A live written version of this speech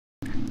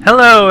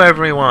Hello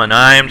everyone,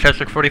 I'm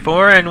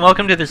Chester44 and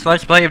welcome to this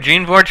Let's Play of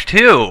Geneforge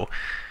 2!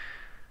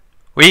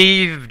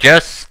 We've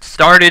just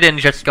started and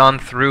just gone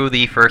through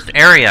the first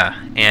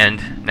area,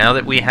 and now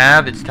that we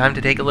have, it's time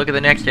to take a look at the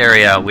next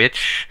area,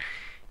 which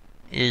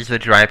is the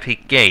Dry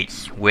Peak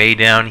Gates, way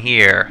down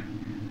here.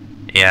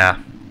 Yeah,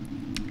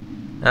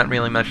 not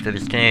really much to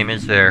this game,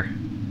 is there?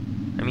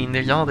 I mean,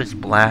 there's all this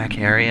black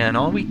area, and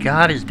all we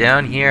got is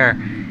down here.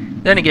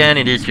 Then again,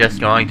 it is just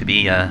going to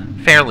be a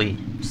fairly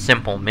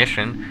simple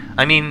mission.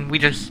 I mean, we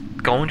just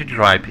go into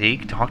Dry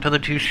Peak, talk to the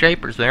two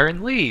shapers there,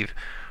 and leave.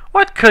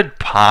 What could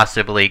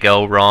possibly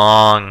go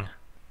wrong?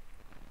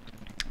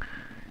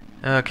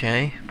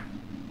 Okay,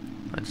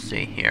 let's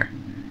see here.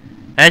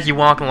 As you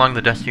walk along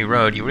the dusty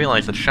road, you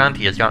realize that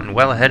Shanti has gotten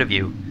well ahead of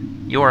you.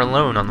 You are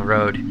alone on the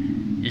road.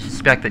 You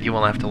suspect that you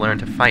will have to learn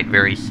to fight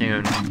very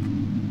soon.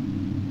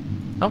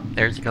 Oh,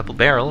 there's a couple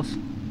barrels.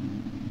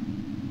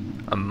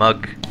 A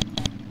mug.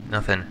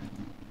 Nothing.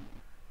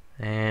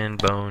 And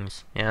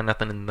bones. Yeah,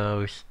 nothing in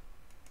those.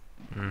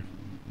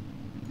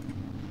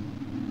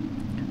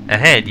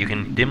 Ahead, you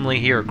can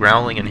dimly hear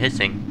growling and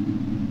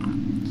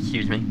hissing.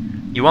 Excuse me.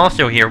 You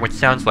also hear what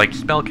sounds like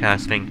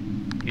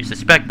spellcasting. You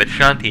suspect that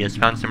Shanti has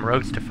found some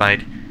rogues to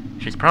fight.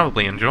 She's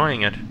probably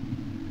enjoying it.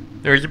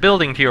 There is a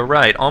building to your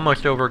right,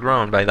 almost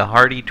overgrown by the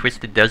hardy,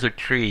 twisted desert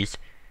trees.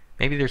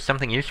 Maybe there's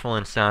something useful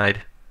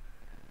inside.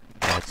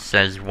 That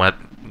says what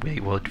we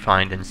would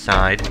find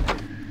inside.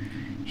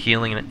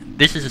 Healing.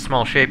 This is a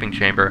small shaping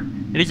chamber.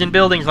 It is in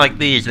buildings like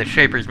these that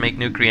shapers make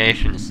new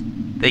creations.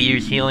 They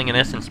use healing and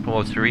essence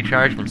pools to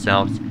recharge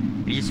themselves.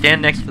 If you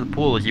stand next to the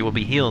pools, you will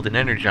be healed and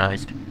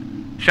energized.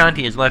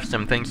 Shanti has left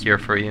some things here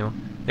for you.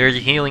 There is a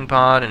healing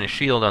pod and a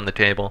shield on the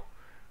table.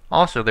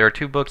 Also, there are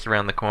 2 books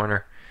around the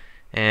corner,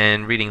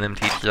 and reading them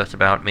teaches us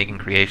about making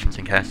creations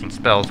and casting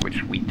spells,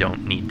 which we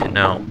don't need to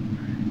know.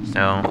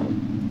 So,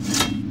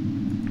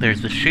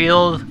 there's the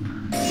shield,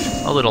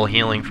 a little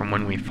healing from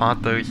when we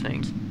fought those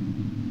things.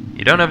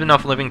 You don't have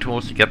enough living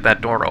tools to get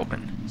that door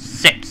open.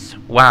 6!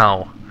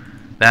 Wow.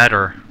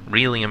 That'll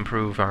really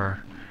improve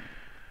our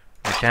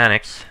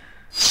mechanics.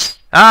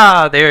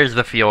 Ah, there's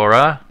the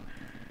Fiora.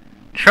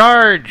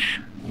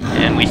 Charge!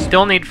 And we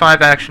still need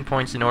 5 action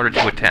points in order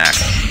to attack.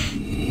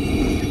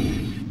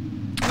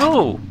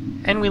 Oh!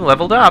 And we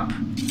leveled up.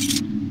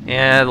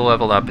 Yeah, the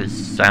level up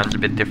sounds a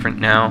bit different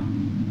now.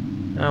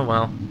 Oh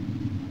well.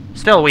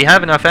 Still, we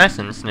have enough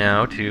essence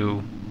now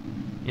to,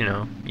 you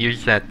know,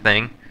 use that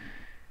thing.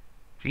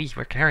 Jeez,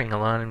 we're carrying a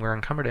lot and we're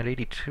encumbered at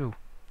 82.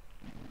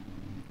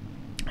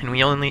 And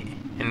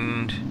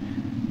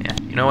yeah,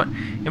 you know what?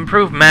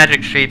 Improve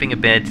magic shaping a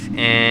bit,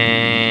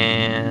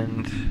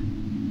 and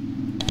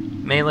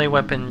melee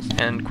weapons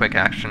and quick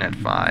action at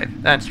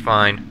 5. That's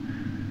fine.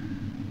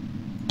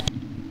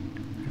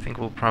 I think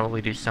we'll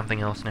probably do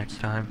something else next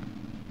time.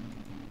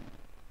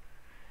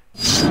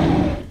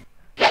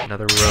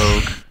 Another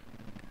rogue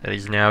that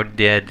is now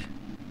dead.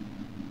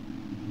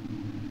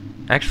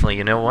 Actually,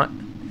 you know what?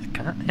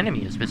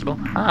 Enemy is visible.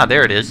 Ah,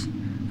 there it is.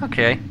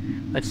 Okay.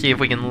 Let's see if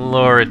we can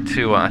lure it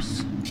to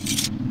us.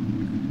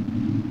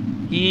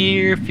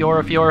 Here,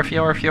 Fiora, Fiora,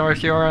 Fiora, Fiora,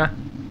 Fiora.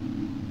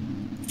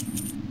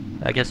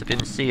 I guess it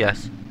didn't see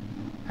us.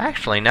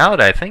 Actually, now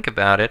that I think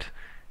about it,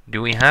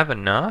 do we have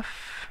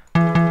enough?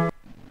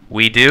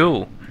 We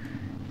do.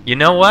 You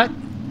know what?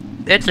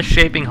 It's a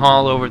shaping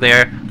hall over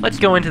there. Let's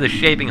go into the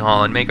shaping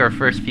hall and make our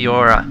first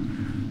Fiora.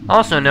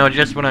 Also know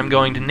just what I'm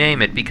going to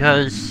name it,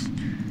 because,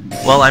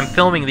 well, I'm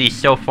filming these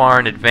so far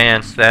in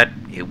advance that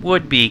it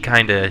would be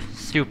kinda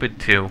stupid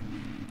to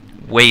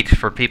wait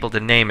for people to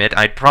name it.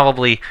 I'd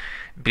probably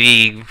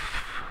be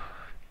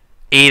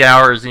 8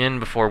 hours in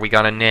before we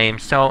got a name,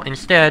 so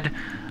instead,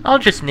 I'll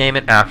just name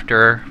it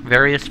after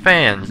various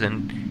fans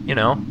and, you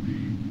know,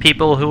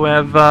 people who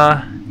have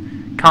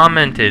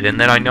commented and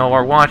that I know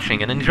are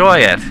watching and enjoy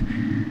it.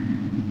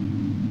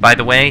 By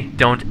the way,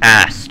 don't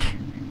ask.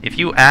 If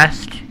you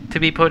ask to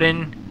be put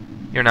in,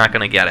 you're not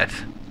gonna get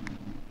it.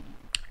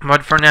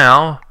 But for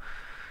now,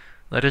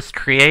 let us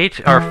create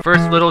our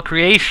first little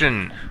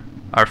creation.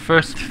 Our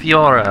first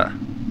Fiora.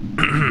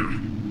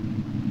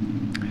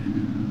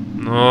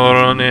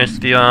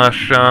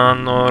 Noronestiasha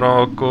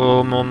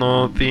noroko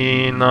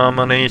monofina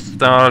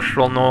manista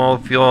shono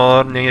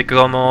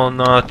fiornikomo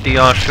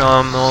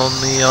natiasha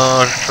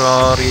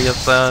moniasha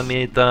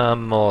riasamita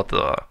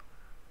moto.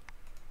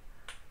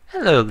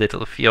 Hello,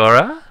 little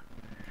Fiora.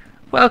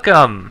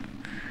 Welcome.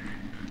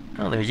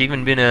 Oh, there's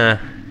even been a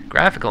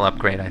graphical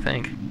upgrade, I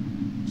think.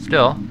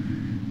 Still,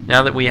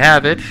 now that we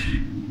have it,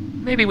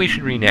 maybe we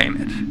should rename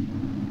it.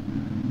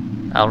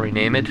 I'll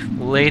rename it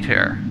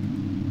later.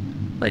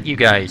 Let you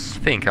guys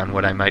think on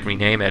what I might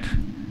rename it.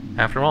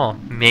 After all,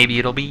 maybe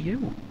it'll be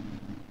you.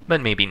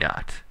 But maybe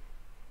not.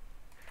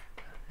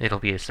 It'll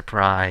be a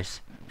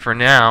surprise. For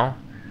now,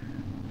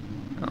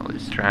 oh,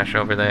 there's trash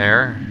over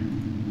there.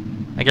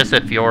 I guess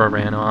that Fiora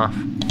ran off.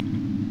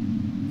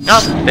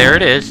 Oh, there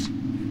it is.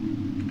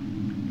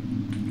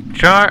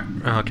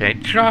 Okay,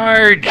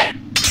 charge!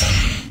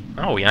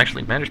 Oh, we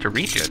actually managed to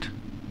reach it.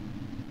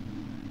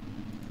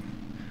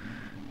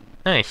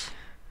 Nice.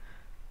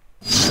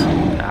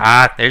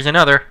 Ah, there's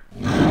another.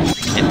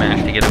 It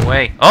managed to get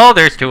away. Oh,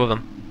 there's two of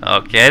them.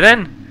 Okay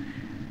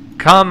then.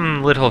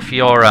 Come, little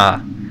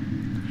Fiora.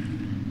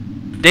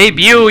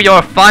 Debut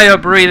your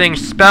fire-breathing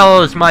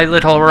spells, my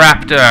little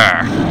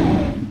raptor.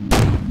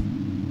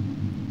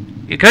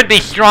 You could be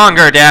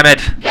stronger, damn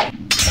it.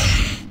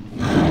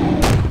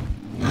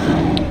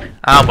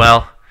 Ah,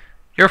 well.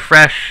 You're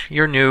fresh,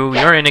 you're new,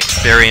 you're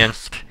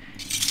inexperienced.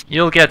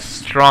 You'll get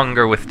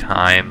stronger with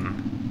time.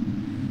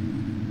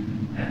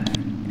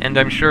 And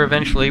I'm sure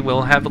eventually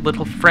we'll have a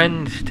little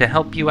friend to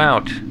help you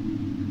out.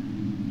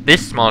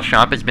 This small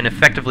shop has been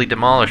effectively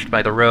demolished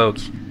by the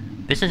rogues.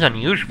 This is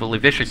unusually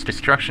vicious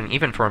destruction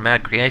even for a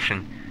mad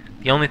creation.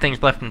 The only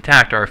things left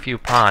intact are a few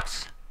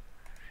pots.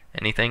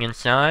 Anything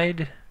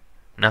inside?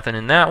 Nothing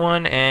in that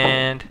one,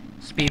 and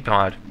speed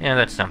pod. Yeah,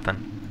 that's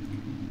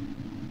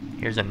something.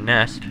 Here's a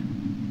nest.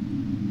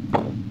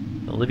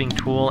 A living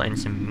tool and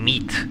some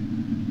meat.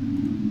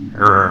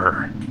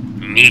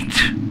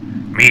 Meat.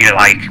 Me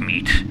like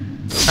meat.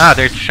 Ah,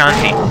 there's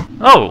Shanti.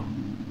 Oh!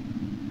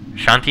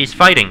 Shanti's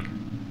fighting.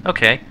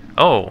 Okay.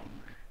 Oh.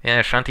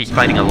 Yeah, Shanti's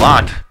fighting a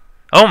lot.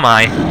 Oh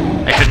my!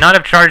 I should not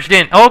have charged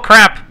in. Oh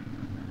crap!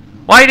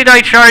 Why did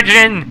I charge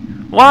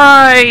in?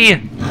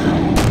 Why?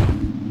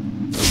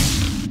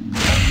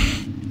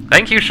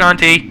 Thank you,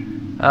 Shanti.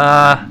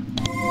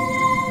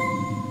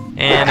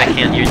 And I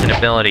can't use an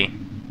ability.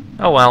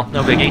 Oh well,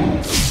 no biggie.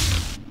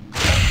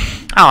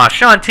 Aw,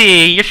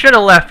 Shanti, you should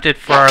have left it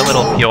for our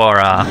little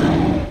Fiora.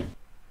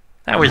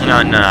 That was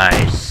not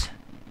nice.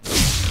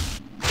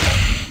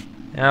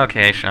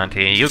 Okay,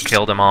 Shanti, you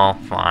killed them all.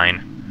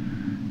 Fine.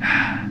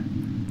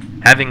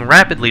 Having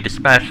rapidly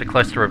dispatched a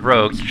cluster of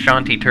rogues,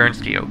 Shanti turns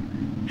to you.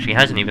 She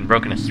hasn't even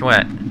broken a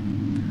sweat.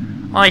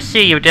 I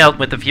see you dealt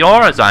with the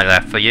Fioras I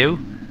left for you.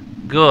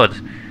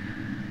 Good.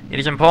 It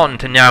is important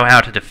to know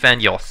how to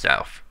defend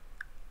yourself.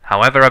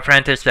 However,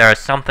 apprentice, there is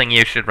something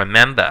you should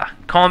remember.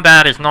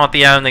 Combat is not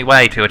the only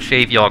way to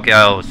achieve your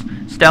goals.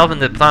 Stealth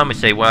and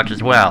diplomacy work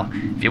as well.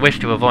 If you wish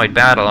to avoid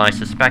battle, I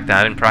suspect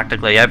that in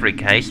practically every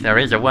case there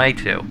is a way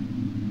to.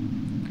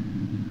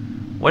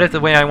 What if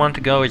the way I want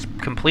to go is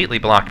completely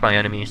blocked by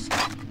enemies?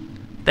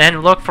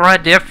 Then look for a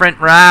different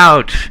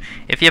route.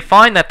 If you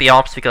find that the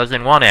obstacles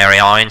in one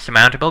area are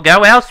insurmountable,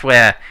 go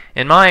elsewhere.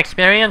 In my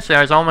experience,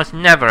 there is almost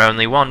never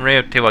only one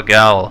route to a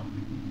goal.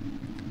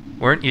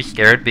 Weren't you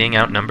scared being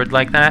outnumbered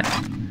like that?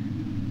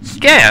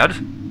 Scared?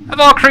 Of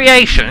our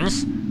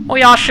creations?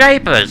 We are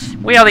shapers.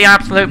 We are the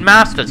absolute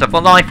masters of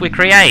the life we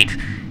create.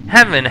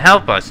 Heaven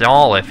help us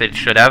all if it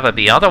should ever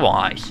be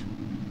otherwise.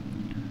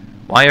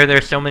 Why are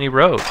there so many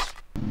rogues?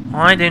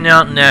 I do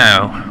not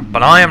know,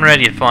 but I am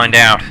ready to find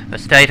out. The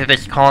state of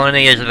this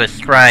colony is a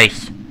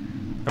disgrace.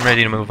 I'm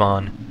ready to move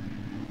on.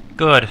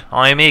 Good,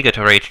 I am eager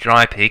to reach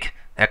Dry Peak.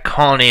 Their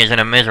colony is in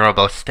a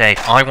miserable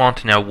state. I want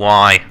to know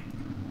why.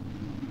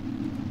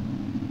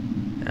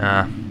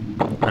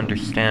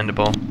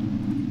 Understandable.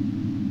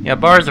 Yeah,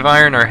 bars of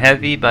iron are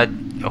heavy, but...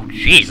 oh,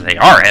 jeez, they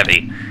are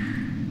heavy!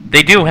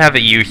 They do have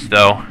a use,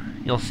 though.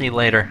 You'll see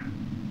later.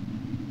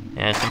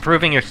 Yes,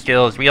 improving your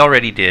skills, we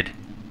already did.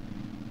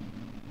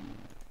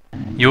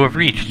 You have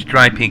reached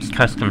Dry Peak's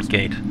Customs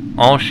Gate.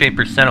 All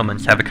Shaper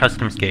settlements have a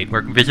Customs Gate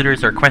where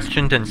visitors are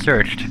questioned and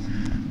searched.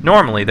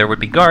 Normally, there would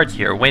be guards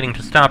here waiting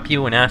to stop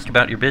you and ask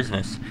about your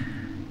business.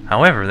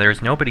 However, there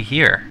is nobody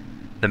here.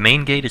 The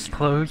main gate is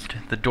closed,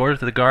 the door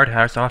to the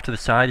guardhouse off to the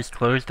side is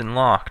closed and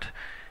locked.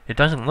 It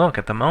doesn't look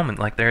at the moment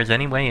like there is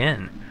any way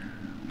in.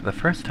 For the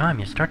first time,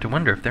 you start to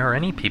wonder if there are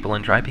any people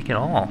in Dry Peak at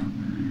all.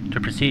 To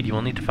proceed, you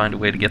will need to find a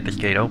way to get this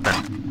gate open.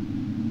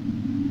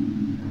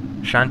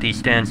 Shanti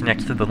stands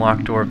next to the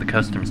locked door of the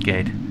customs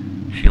gate.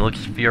 She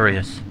looks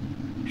furious.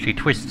 She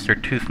twists her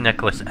tooth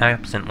necklace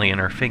absently in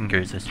her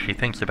fingers as she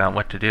thinks about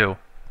what to do.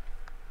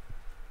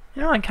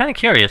 You know, I'm kind of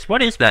curious.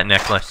 What is that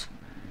necklace?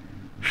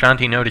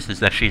 Shanti notices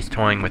that she's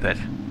toying with it.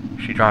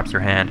 She drops her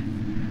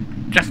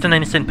hand. Just an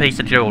innocent piece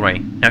of jewelry.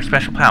 No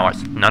special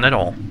powers. None at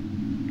all.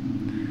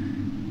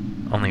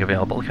 Only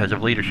available because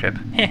of leadership.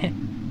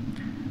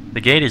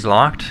 The gate is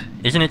locked.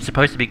 Isn't it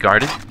supposed to be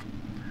guarded?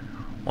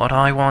 What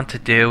I want to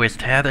do is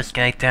tear this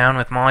gate down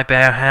with my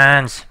bare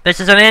hands. This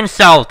is an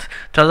insult!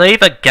 To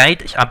leave a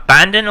gate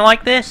abandoned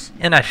like this?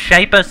 In a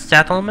Shaper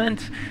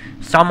settlement?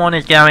 Someone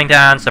is going to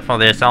answer for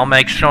this, I'll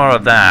make sure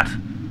of that.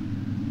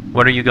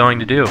 What are you going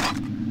to do?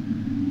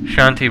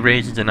 Shanti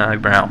raises an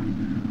eyebrow.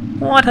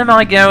 What am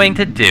I going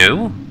to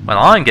do? Well,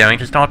 I'm going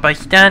to start by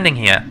standing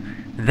here.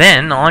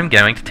 Then I'm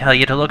going to tell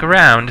you to look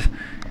around.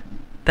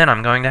 Then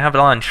I'm going to have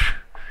lunch.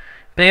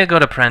 Be a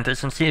good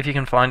apprentice and see if you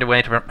can find a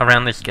way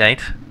around this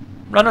gate.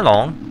 Run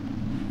along.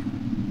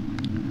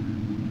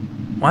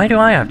 Why do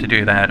I have to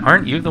do that?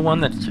 Aren't you the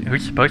one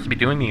who's supposed to be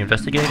doing the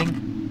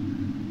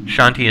investigating?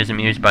 Shanti is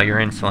amused by your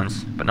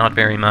insolence, but not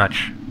very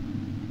much.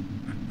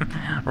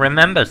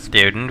 Remember,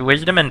 student,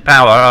 wisdom and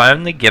power are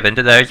only given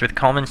to those with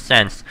common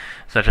sense,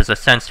 such as a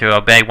sense to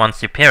obey one's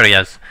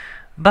superiors.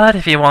 But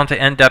if you want to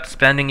end up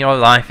spending your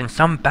life in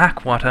some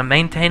backwater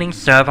maintaining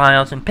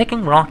serviles and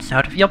picking rocks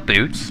out of your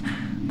boots,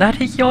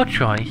 that is your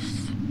choice.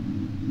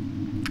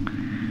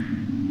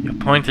 Your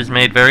point is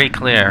made very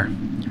clear.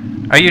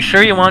 Are you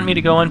sure you want me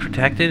to go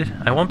unprotected?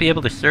 I won't be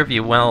able to serve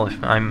you well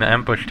if I'm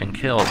ambushed and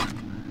killed.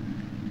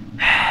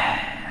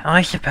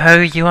 I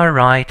suppose you are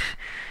right.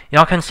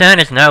 Your concern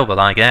is noble,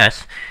 I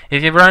guess.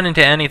 If you run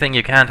into anything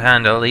you can't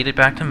handle, lead it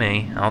back to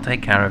me. I'll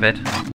take care of it.